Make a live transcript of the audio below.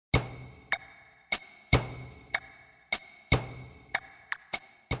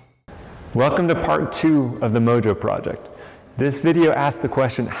Welcome to part 2 of the Mojo project. This video asks the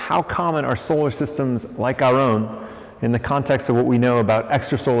question, how common are solar systems like our own in the context of what we know about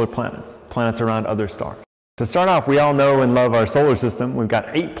extrasolar planets, planets around other stars? To start off, we all know and love our solar system. We've got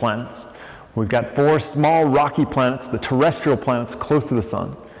 8 planets. We've got 4 small rocky planets, the terrestrial planets close to the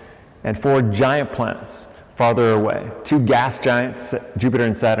sun, and 4 giant planets farther away. 2 gas giants, Jupiter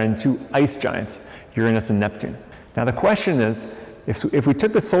and Saturn, and 2 ice giants, Uranus and Neptune. Now the question is, if we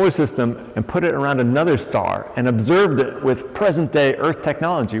took the solar system and put it around another star and observed it with present-day Earth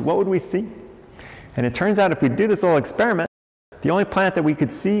technology, what would we see? And it turns out if we do this little experiment, the only planet that we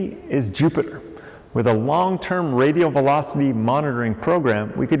could see is Jupiter. With a long-term radial velocity monitoring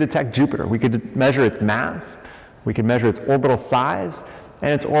program, we could detect Jupiter. We could measure its mass, we could measure its orbital size,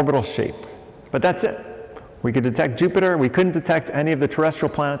 and its orbital shape. But that's it. We could detect Jupiter. We couldn't detect any of the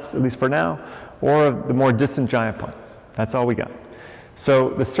terrestrial planets, at least for now, or of the more distant giant planets. That's all we got. So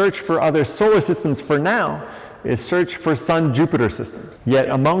the search for other solar systems for now is search for Sun-Jupiter systems. Yet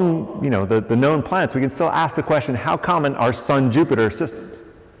among the known planets, we can still ask the question, how common are Sun-Jupiter systems?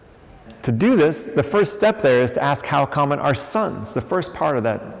 To do this, the first step there is to ask how common are suns, the first part of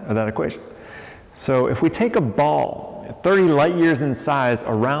that equation. So if we take a ball 30 light years in size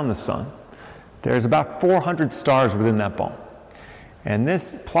around the sun, there's about 400 stars within that ball. And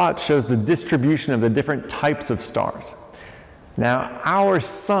this plot shows the distribution of the different types of stars. Now, our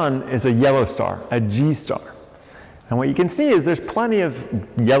sun is a yellow star, a G star. And what you can see is there's plenty of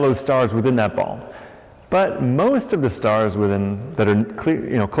yellow stars within that ball. But most of the stars that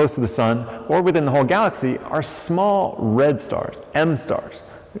are close to the sun or within the whole galaxy are small red stars, M stars,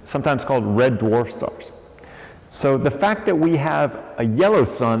 sometimes called red dwarf stars. So the fact that we have a yellow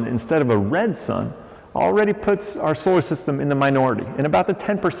sun instead of a red sun already puts our solar system in the minority, in about the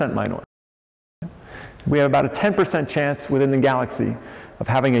 10% minority. We have about a 10% chance within the galaxy of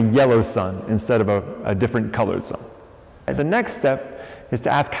having a yellow sun instead of a different colored sun. The next step is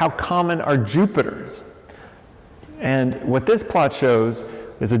to ask how common are Jupiters. And what this plot shows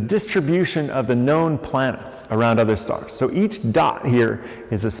is a distribution of the known planets around other stars. So each dot here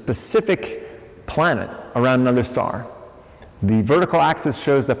is a specific planet around another star. The vertical axis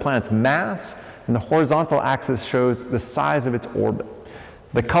shows the planet's mass, and the horizontal axis shows the size of its orbit.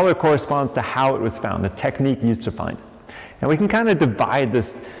 The color corresponds to how it was found, the technique used to find it. And we can kind of divide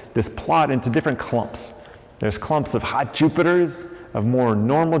this plot into different clumps. There's clumps of hot Jupiters, of more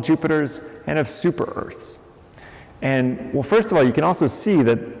normal Jupiters, and of super-Earths. And, well, first of all, you can also see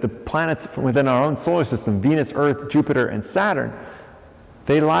that the planets within our own solar system, Venus, Earth, Jupiter, and Saturn,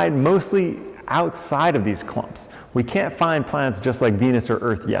 they lie mostly outside of these clumps. We can't find planets just like Venus or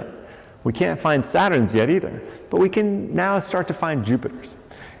Earth yet. We can't find Saturns yet either, but we can now start to find Jupiters.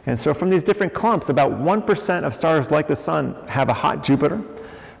 And so from these different clumps, about 1% of stars like the sun have a hot Jupiter,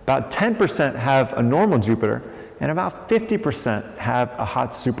 about 10% have a normal Jupiter, and about 50% have a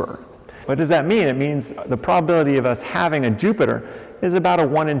hot super-Earth. What does that mean? It means the probability of us having a Jupiter is about a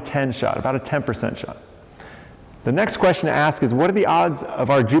 1 in 10 shot, about a 10% shot. The next question to ask is, what are the odds of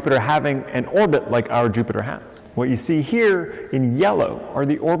our Jupiter having an orbit like our Jupiter has? What you see here in yellow are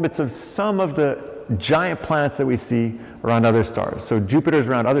the orbits of some of the giant planets that we see around other stars. So Jupiters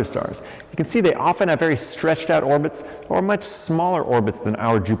around other stars. You can see they often have very stretched out orbits or much smaller orbits than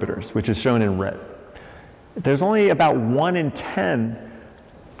our Jupiters, which is shown in red. There's only about 1 in 10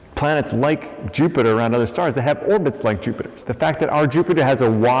 planets like Jupiter around other stars that have orbits like Jupiter's. The fact that our Jupiter has a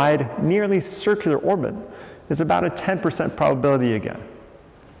wide, nearly circular orbit is about a 10% probability again.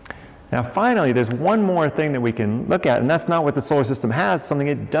 Now finally, there's one more thing that we can look at, and that's not what the solar system has, something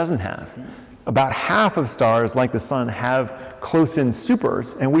it doesn't have. About half of stars like the sun have close-in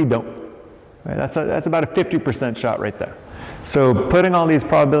super-Earths, and we don't. Right? That's about a 50% shot right there. So putting all these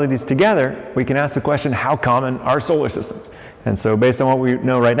probabilities together, we can ask the question, how common are solar systems? And so based on what we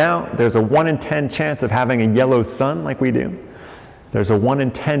know right now, there's a 1 in 10 chance of having a yellow sun like we do. There's a 1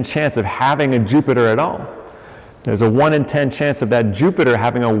 in 10 chance of having a Jupiter at all. There's a 1 in 10 chance of that Jupiter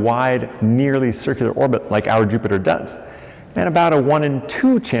having a wide, nearly circular orbit like our Jupiter does. And about a 1 in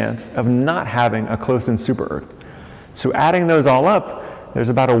 2 chance of not having a close-in super-Earth. So adding those all up, there's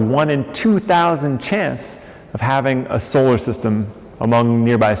about a 1 in 2,000 chance of having a solar system among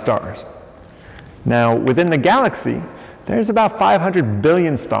nearby stars. Now, within the galaxy, there's about 500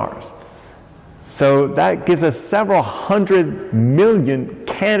 billion stars. So that gives us several 100 million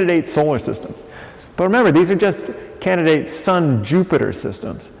candidate solar systems. But remember, these are just candidate Sun-Jupiter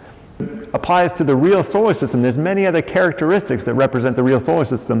systems. It applies to the real solar system. There's many other characteristics that represent the real solar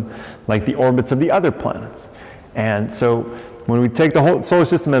system, like the orbits of the other planets. And so when we take the whole solar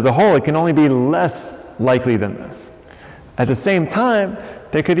system as a whole, it can only be less likely than this. At the same time,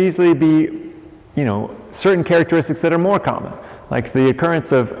 They could easily be, certain characteristics that are more common. Like the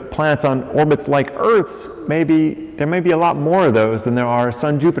occurrence of planets on orbits like Earth's, there may be a lot more of those than there are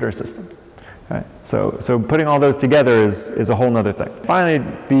Sun-Jupiter systems. Right? So putting all those together is a whole other thing. Finally,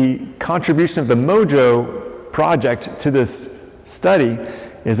 the contribution of the Mojo project to this study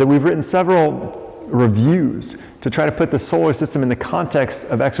is that we've written several reviews to try to put the solar system in the context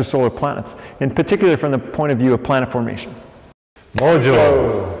of extrasolar planets, in particular from the point of view of planet formation.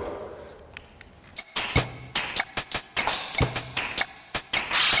 Mojo!